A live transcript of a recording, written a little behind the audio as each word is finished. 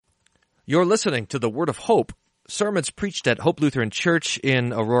You're listening to the Word of Hope, sermons preached at Hope Lutheran Church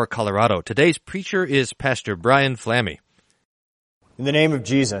in Aurora, Colorado. Today's preacher is Pastor Brian Flamme. In the name of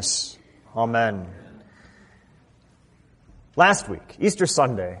Jesus, amen. Last week, Easter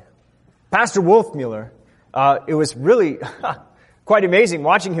Sunday, Pastor Wolfmueller, it was really quite amazing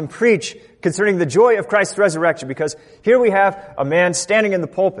watching him preach concerning the joy of Christ's resurrection, because here we have a man standing in the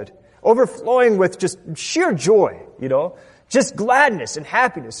pulpit, overflowing with just sheer joy, just gladness and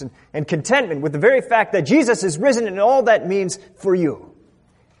happiness and contentment with the very fact that Jesus is risen and all that means for you.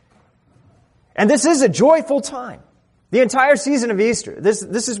 And this is a joyful time. The entire season of Easter, this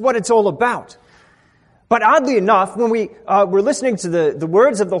is what it's all about. But oddly enough, when we were listening to the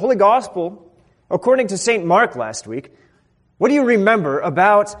words of the Holy Gospel, according to St. Mark last week, what do you remember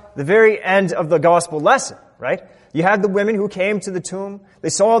about the very end of the Gospel lesson, right? You had the women who came to the tomb. They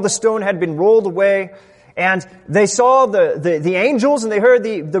saw the stone had been rolled away. And they saw the angels, and they heard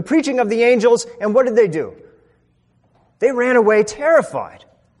the preaching of the angels, and what did they do? They ran away terrified.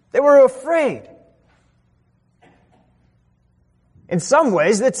 They were afraid. In some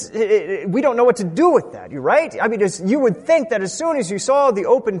ways, we don't know what to do with that, you're right? I mean, you would think that as soon as you saw the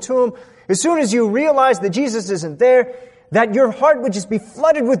open tomb, as soon as you realized that Jesus isn't there, that your heart would just be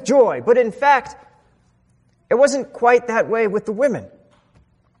flooded with joy. But in fact, it wasn't quite that way with the women.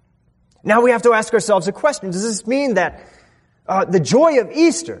 Now we have to ask ourselves a question. Does this mean that the joy of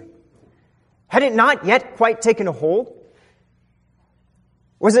Easter, had it not yet quite taken a hold?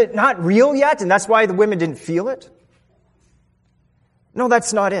 Was it not real yet, and that's why the women didn't feel it? No,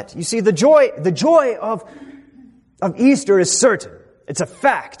 that's not it. You see, the joy of Easter is certain. It's a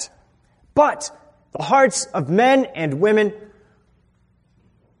fact. But the hearts of men and women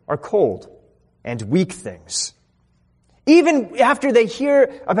are cold and weak things. Even after they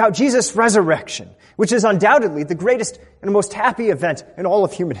hear about Jesus' resurrection, which is undoubtedly the greatest and most happy event in all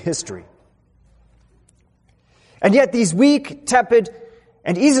of human history. And yet these weak, tepid,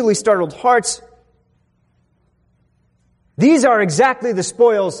 and easily startled hearts, these are exactly the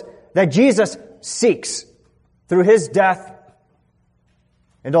spoils that Jesus seeks through his death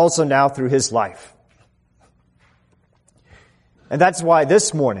and also now through his life. And that's why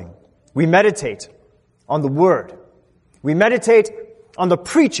this morning we meditate on the Word. We meditate on the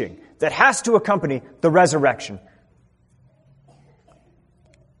preaching that has to accompany the resurrection.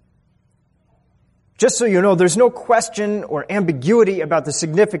 Just so you know, there's no question or ambiguity about the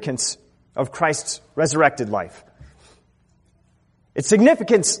significance of Christ's resurrected life. Its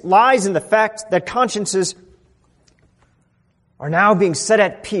significance lies in the fact that consciences are now being set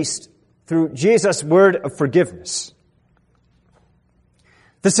at peace through Jesus' word of forgiveness.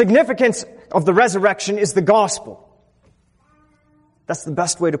 The significance of the resurrection is the gospel. That's the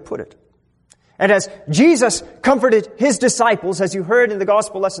best way to put it. And as Jesus comforted his disciples, as you heard in the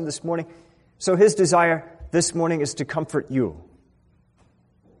gospel lesson this morning, so his desire this morning is to comfort you.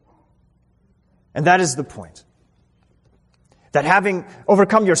 And that is the point. That having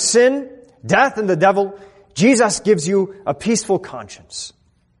overcome your sin, death, and the devil, Jesus gives you a peaceful conscience.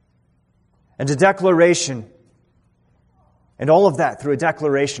 And a declaration, and all of that through a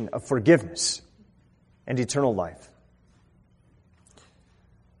declaration of forgiveness and eternal life.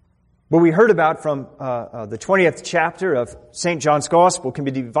 What we heard about from the 20th chapter of St. John's Gospel can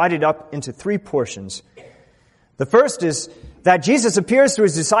be divided up into three portions. The first is that Jesus appears to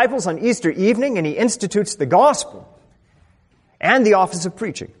his disciples on Easter evening and he institutes the gospel and the office of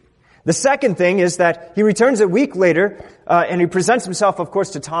preaching. The second thing is that he returns a week later and he presents himself, of course,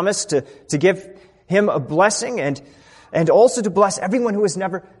 to Thomas to give him a blessing and also to bless everyone who has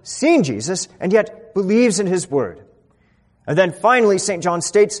never seen Jesus and yet believes in his word. And then finally, St. John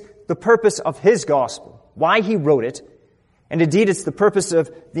states the purpose of his gospel, why he wrote it, and indeed it's the purpose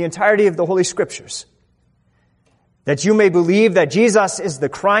of the entirety of the Holy Scriptures. That you may believe that Jesus is the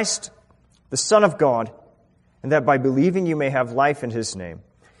Christ, the Son of God, and that by believing you may have life in his name.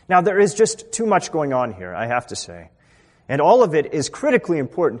 Now there is just too much going on here, I have to say. And all of it is critically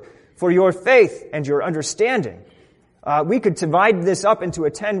important for your faith and your understanding. We could divide this up into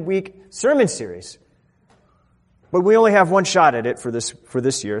a 10-week sermon series. But we only have one shot at it for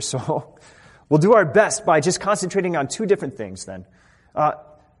this year, so we'll do our best by just concentrating on two different things then.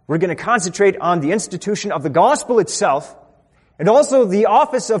 We're going to concentrate on the institution of the gospel itself and also the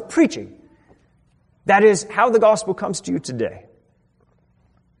office of preaching. That is how the gospel comes to you today.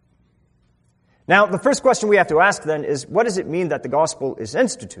 Now, the first question we have to ask then is, what does it mean that the gospel is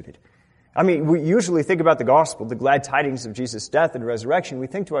instituted? I mean, we usually think about the gospel, the glad tidings of Jesus' death and resurrection. We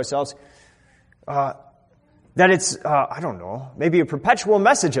think to ourselves, that it's, maybe a perpetual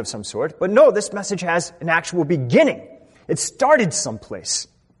message of some sort. But no, this message has an actual beginning. It started someplace.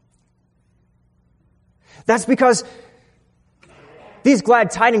 That's because these glad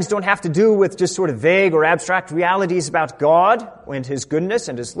tidings don't have to do with just sort of vague or abstract realities about God and His goodness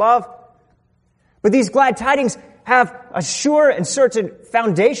and His love. But these glad tidings have a sure and certain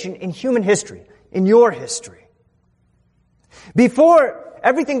foundation in human history, in your history. Before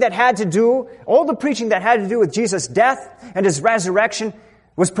everything that had to do, all the preaching that had to do with Jesus' death and His resurrection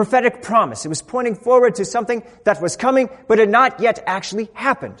was prophetic promise. It was pointing forward to something that was coming, but had not yet actually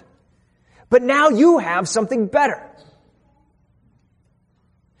happened. But now you have something better.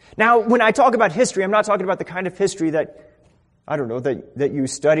 Now, when I talk about history, I'm not talking about the kind of history that, that you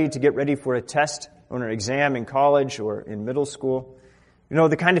study to get ready for a test or an exam in college or in middle school.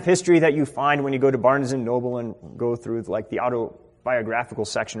 The kind of history that you find when you go to Barnes & Noble and go through like the autobiographical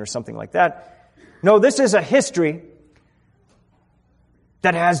section or something like that. No, this is a history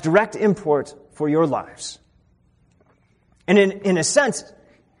that has direct import for your lives. And in a sense,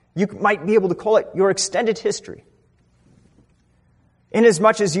 you might be able to call it your extended history.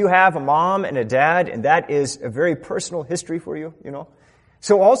 Inasmuch as you have a mom and a dad, and that is a very personal history for you,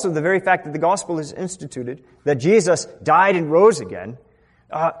 So also the very fact that the gospel is instituted, that Jesus died and rose again,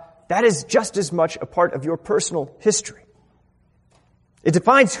 that is just as much a part of your personal history. It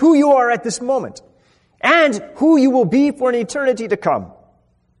defines who you are at this moment, and who you will be for an eternity to come.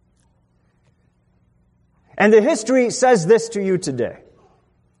 And the history says this to you today.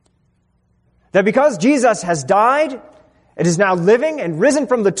 That because Jesus has died, and is now living and risen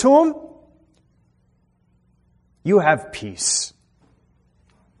from the tomb, you have peace.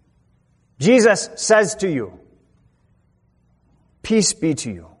 Jesus says to you, peace be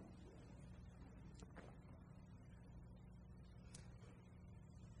to you.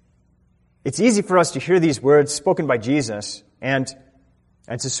 It's easy for us to hear these words spoken by Jesus and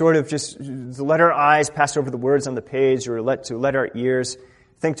to sort of just to let our eyes pass over the words on the page or to let our ears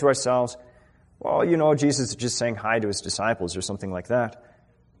think to ourselves, well, Jesus is just saying hi to His disciples or something like that.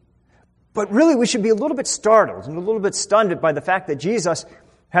 But really, we should be a little bit startled and a little bit stunned by the fact that Jesus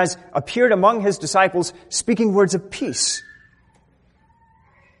has appeared among His disciples speaking words of peace.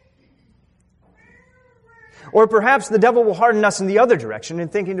 Or perhaps the devil will harden us in the other direction in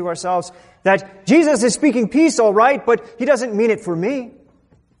thinking to ourselves that Jesus is speaking peace all right, but He doesn't mean it for me.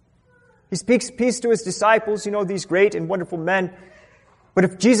 He speaks peace to His disciples, these great and wonderful men. But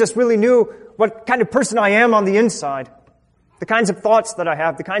if Jesus really knew what kind of person I am on the inside, the kinds of thoughts that I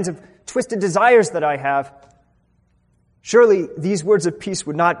have, the kinds of twisted desires that I have, surely these words of peace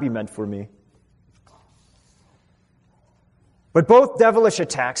would not be meant for me. But both devilish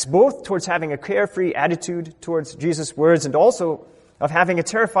attacks, both towards having a carefree attitude towards Jesus' words and also of having a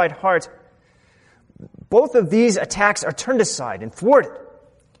terrified heart, both of these attacks are turned aside and thwarted.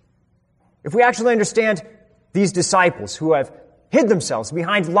 If we actually understand these disciples who have hid themselves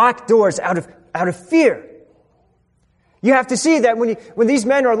behind locked doors out of fear. You have to see that when these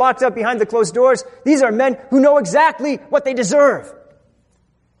men are locked up behind the closed doors, these are men who know exactly what they deserve.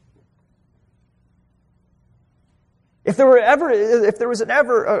 If there was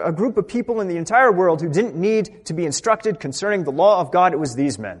ever a group of people in the entire world who didn't need to be instructed concerning the law of God, it was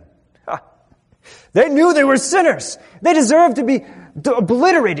these men. They knew they were sinners. They deserved to be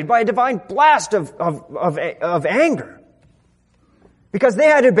obliterated by a divine blast of anger. Because they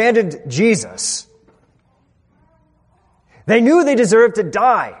had abandoned Jesus. They knew they deserved to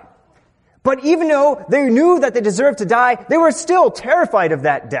die. But even though they knew that they deserved to die, they were still terrified of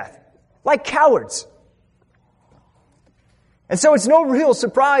that death. Like cowards. And so it's no real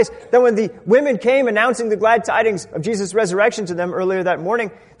surprise that when the women came announcing the glad tidings of Jesus' resurrection to them earlier that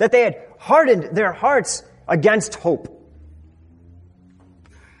morning, that they had hardened their hearts against hope.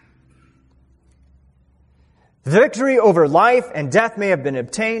 Victory over life and death may have been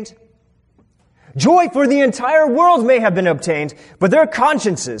obtained. Joy for the entire world may have been obtained, but their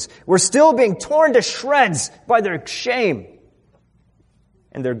consciences were still being torn to shreds by their shame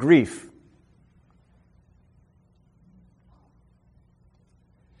and their grief.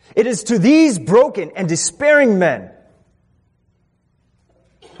 It is to these broken and despairing men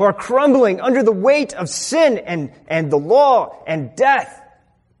who are crumbling under the weight of sin and the law and death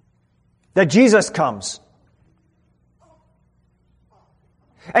that Jesus comes.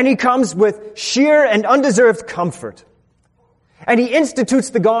 And He comes with sheer and undeserved comfort. And He institutes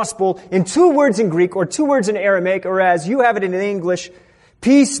the gospel in 2 words in Greek or 2 words in Aramaic, or as you have it in English,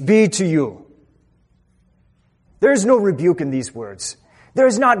 peace be to you. There is no rebuke in these words. There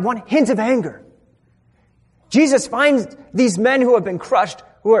is not one hint of anger. Jesus finds these men who have been crushed,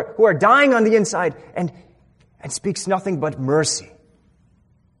 who are dying on the inside, and speaks nothing but mercy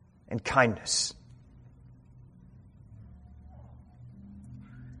and kindness.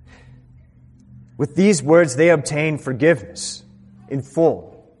 With these words, they obtain forgiveness in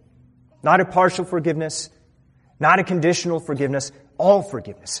full. Not a partial forgiveness, not a conditional forgiveness, all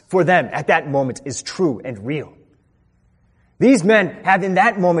forgiveness for them at that moment is true and real. These men have in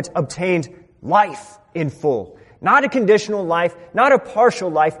that moment obtained life in full. Not a conditional life, not a partial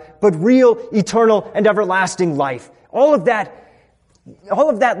life, but real, eternal, and everlasting life. All of that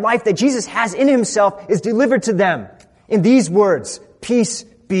life that Jesus has in himself is delivered to them in these words, peace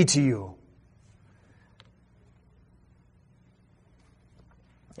be to you.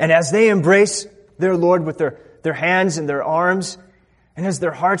 And as they embrace their Lord with their hands and their arms, and as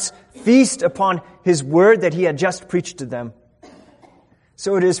their hearts feast upon his word that he had just preached to them,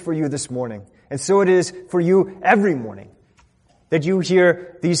 so it is for you this morning. And so it is for you every morning that you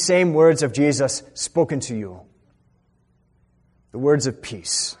hear these same words of Jesus spoken to you. The words of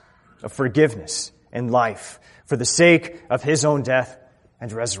peace, of forgiveness, and life for the sake of his own death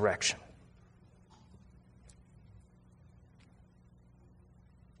and resurrection.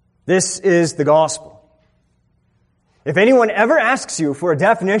 This is the gospel. If anyone ever asks you for a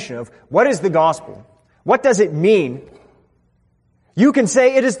definition of what is the gospel, what does it mean, you can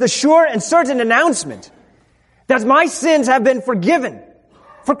say it is the sure and certain announcement that my sins have been forgiven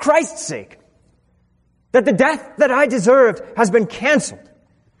for Christ's sake. That the death that I deserved has been canceled.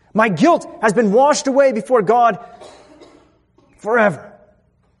 My guilt has been washed away before God forever.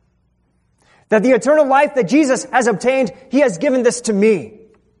 That the eternal life that Jesus has obtained, he has given this to me.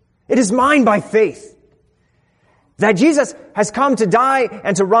 It is mine by faith. That Jesus has come to die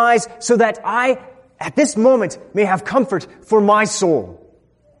and to rise so that I, at this moment, may have comfort for my soul.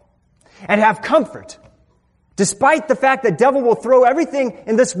 And have comfort, despite the fact that the devil will throw everything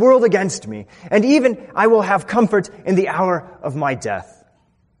in this world against me. And even I will have comfort in the hour of my death.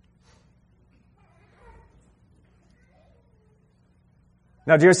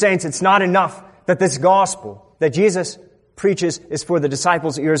 Now, dear saints, it's not enough that this gospel that Jesus preaches is for the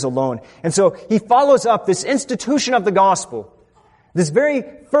disciples' ears alone. And so he follows up this institution of the gospel, this very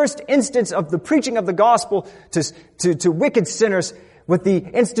first instance of the preaching of the gospel to wicked sinners, with the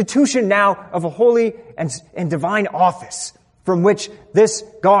institution now of a holy and divine office from which this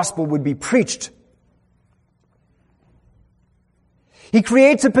gospel would be preached. He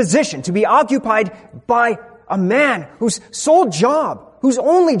creates a position to be occupied by a man whose sole job, whose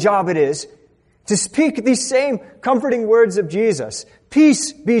only job it is, to speak these same comforting words of Jesus.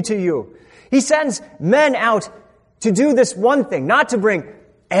 Peace be to you. He sends men out to do this one thing, not to bring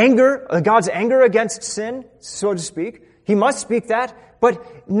anger, God's anger against sin, so to speak. He must speak that,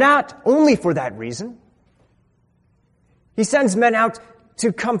 but not only for that reason. He sends men out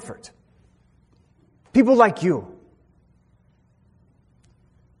to comfort people like you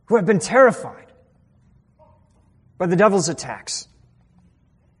who have been terrified by the devil's attacks,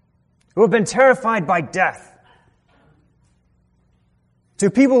 who have been terrified by death, to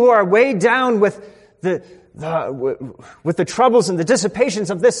people who are weighed down with the troubles and the dissipations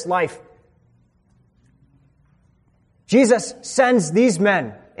of this life. Jesus sends these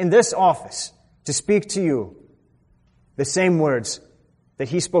men in this office to speak to you the same words that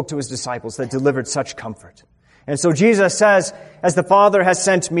he spoke to his disciples that delivered such comfort. And so Jesus says, as the Father has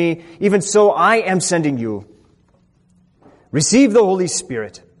sent me, even so I am sending you. Receive the Holy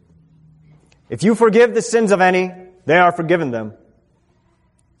Spirit. If you forgive the sins of any, they are forgiven them.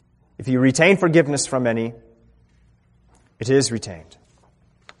 If you retain forgiveness from any, it is retained.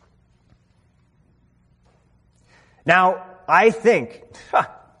 Now, I think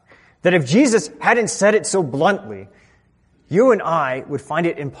that if Jesus hadn't said it so bluntly, you and I would find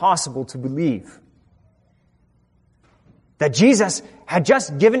it impossible to believe that Jesus had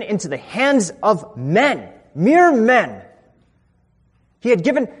just given into the hands of men, mere men. He had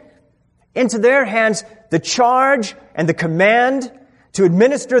given into their hands the charge and the command to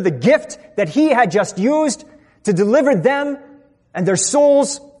administer the gift that he had just used to deliver them and their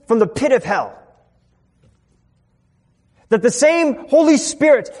souls from the pit of hell. That the same Holy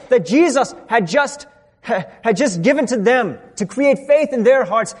Spirit that Jesus had just given to them to create faith in their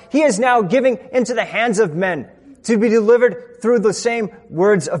hearts, he is now giving into the hands of men to be delivered through the same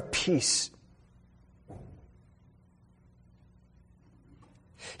words of peace.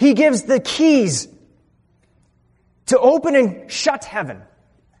 He gives the keys to open and shut heaven,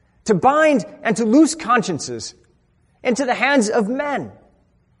 to bind and to loose consciences into the hands of men.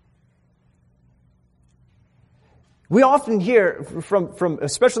 We often hear from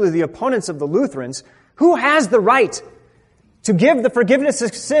especially the opponents of the Lutherans, who has the right to give the forgiveness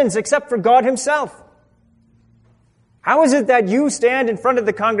of sins except for God himself? How is it that you stand in front of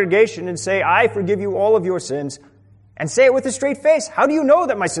the congregation and say, I forgive you all of your sins, and say it with a straight face? How do you know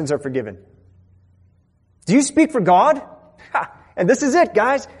that my sins are forgiven? Do you speak for God? And this is it,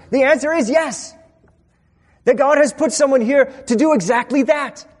 guys. The answer is yes. That God has put someone here to do exactly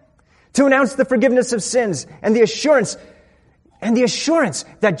that. To announce the forgiveness of sins and the assurance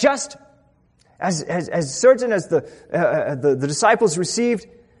that just as certain as the disciples received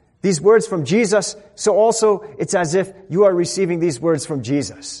these words from Jesus, so also it's as if you are receiving these words from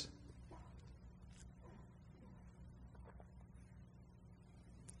Jesus.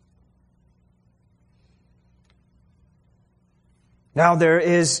 Now, there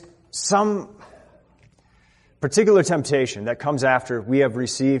is some particular temptation that comes after we have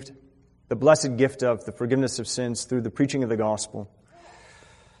received the blessed gift of the forgiveness of sins through the preaching of the gospel.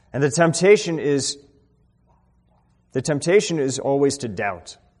 And the temptation is always to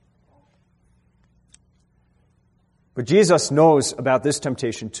doubt. But Jesus knows about this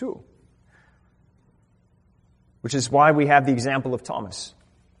temptation too, which is why we have the example of Thomas.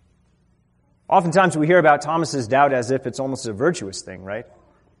 Oftentimes we hear about Thomas's doubt as if it's almost a virtuous thing, right?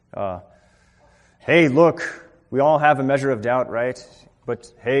 Hey, look, we all have a measure of doubt, right?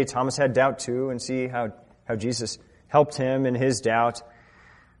 But hey, Thomas had doubt too, and see how Jesus helped him in his doubt.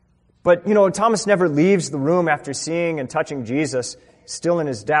 But, Thomas never leaves the room after seeing and touching Jesus, still in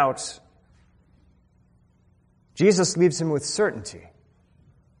his doubts. Jesus leaves him with certainty.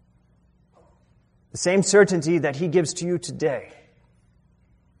 The same certainty that he gives to you today.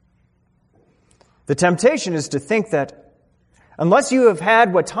 The temptation is to think that unless you have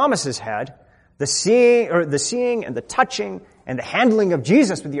had what Thomas has had, the seeing and the touching and the handling of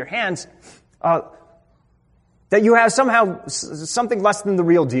Jesus with your hands, that you have somehow something less than the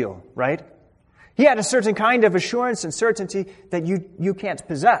real deal, right? He had a certain kind of assurance and certainty that you can't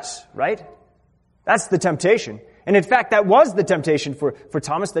possess, right? That's the temptation. And in fact, that was the temptation for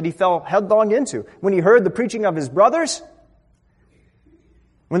Thomas that he fell headlong into. When he heard the preaching of his brothers,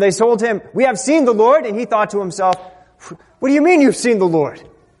 when they told him, "We have seen the Lord," and he thought to himself, "What do you mean you've seen the Lord?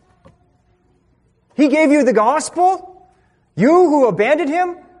 He gave you the gospel? You who abandoned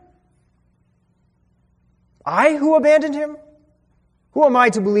him? I who abandoned him? Who am I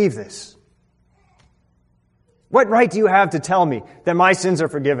to believe this? What right do you have to tell me that my sins are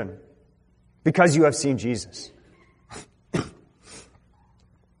forgiven because you have seen Jesus?"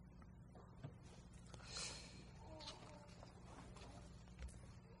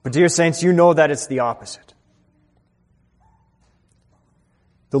 But dear saints, you know that it's the opposite.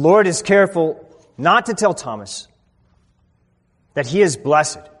 The Lord is careful not to tell Thomas that he is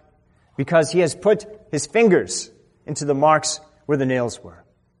blessed because he has put his fingers into the marks where the nails were.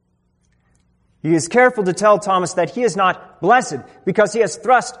 He is careful to tell Thomas that he is not blessed because he has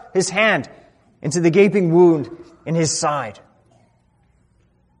thrust his hand into the gaping wound in his side.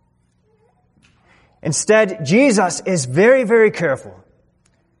 Instead, Jesus is very, very careful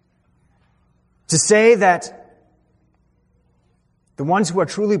to say that the ones who are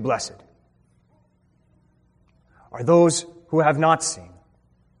truly blessed are those who have not seen,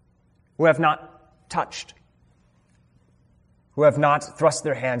 who have not touched, who have not thrust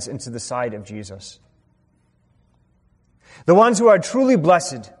their hands into the side of Jesus. The ones who are truly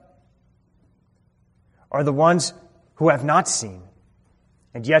blessed are the ones who have not seen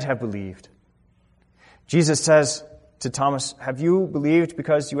and yet have believed. Jesus says to Thomas, "Have you believed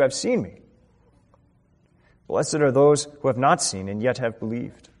because you have seen me? Blessed are those who have not seen and yet have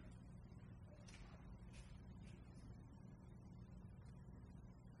believed."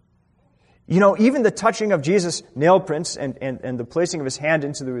 Even the touching of Jesus' nail prints and the placing of his hand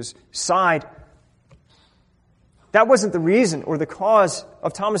into his side, that wasn't the reason or the cause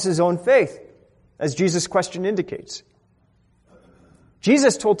of Thomas's own faith, as Jesus' question indicates.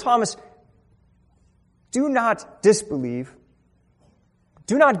 Jesus told Thomas, "Do not disbelieve.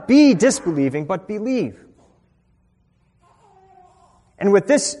 Do not be disbelieving, but believe." And with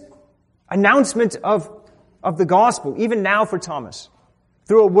this announcement of the gospel, even now for Thomas,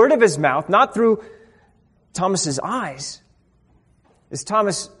 through a word of his mouth, not through Thomas's eyes, is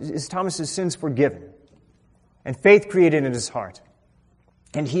Thomas's sins forgiven and faith created in his heart,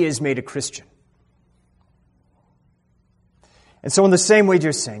 and he is made a Christian. And so in the same way,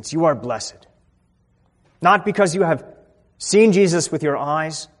 dear saints, you are blessed, not because you have seen Jesus with your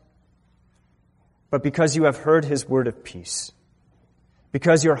eyes, but because you have heard his word of peace,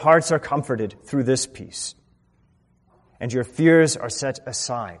 because your hearts are comforted through this peace, and your fears are set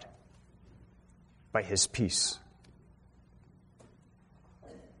aside by his peace.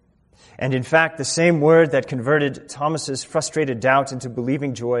 And in fact, the same word that converted Thomas's frustrated doubt into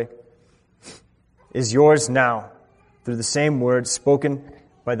believing joy is yours now through the same word spoken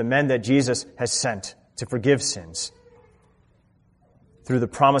by the men that Jesus has sent to forgive sins through the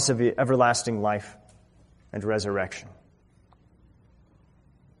promise of the everlasting life and resurrection.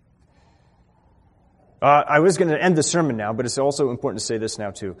 I was going to end the sermon now, but it's also important to say this now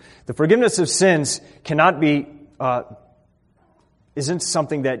too. The forgiveness of sins isn't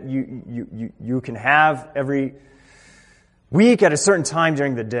something that you can have every week at a certain time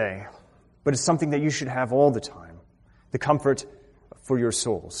during the day, but it's something that you should have all the time. The comfort for your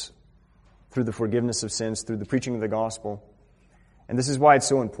souls through the forgiveness of sins, through the preaching of the gospel. And this is why it's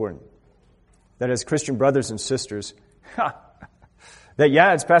so important that as Christian brothers and sisters,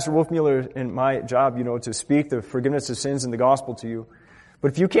 it's Pastor Wolfmueller and my job, to speak the forgiveness of sins and the gospel to you.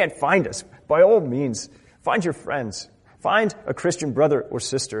 But if you can't find us, by all means, find your friends. Find a Christian brother or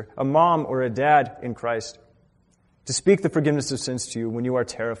sister, a mom or a dad in Christ, to speak the forgiveness of sins to you when you are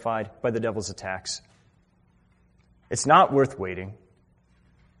terrified by the devil's attacks. It's not worth waiting.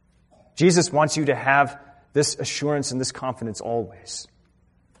 Jesus wants you to have this assurance and this confidence always.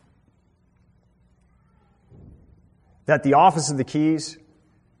 That the office of the keys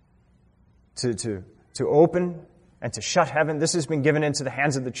to open and to shut heaven, this has been given into the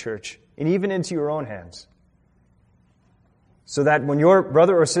hands of the church, and even into your own hands. So that when your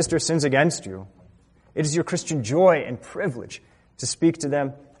brother or sister sins against you, it is your Christian joy and privilege to speak to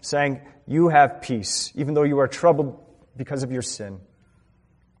them, saying, you have peace, even though you are troubled because of your sin.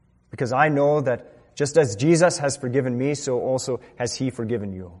 Because I know that just as Jesus has forgiven me, so also has He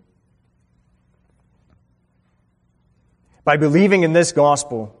forgiven you. By believing in this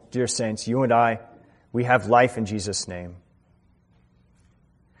gospel, dear saints, you and I, we have life in Jesus' name.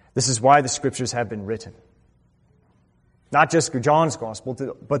 This is why the Scriptures have been written. Not just John's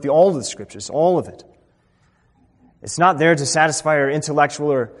gospel, but all of the Scriptures, all of it. It's not there to satisfy our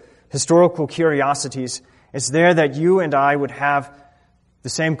intellectual or historical curiosities. It's there that you and I would have the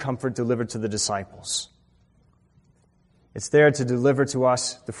same comfort delivered to the disciples. It's there to deliver to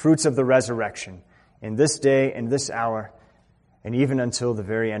us the fruits of the resurrection in this day and this hour, and even until the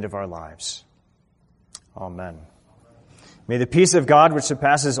very end of our lives. Amen. May the peace of God, which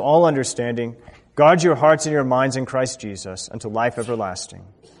surpasses all understanding, guard your hearts and your minds in Christ Jesus unto life everlasting.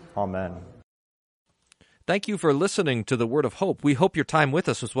 Amen. Thank you for listening to the Word of Hope. We hope your time with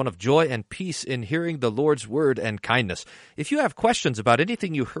us was one of joy and peace in hearing the Lord's Word and kindness. If you have questions about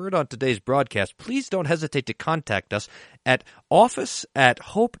anything you heard on today's broadcast, please don't hesitate to contact us at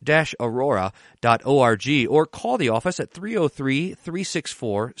office@hope-aurora.org or call the office at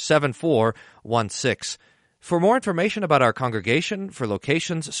 303-364-7416. For more information about our congregation, for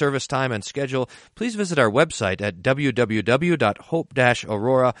locations, service time, and schedule, please visit our website at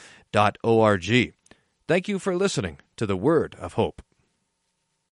www.hope-aurora.org. Thank you for listening to the Word of Hope.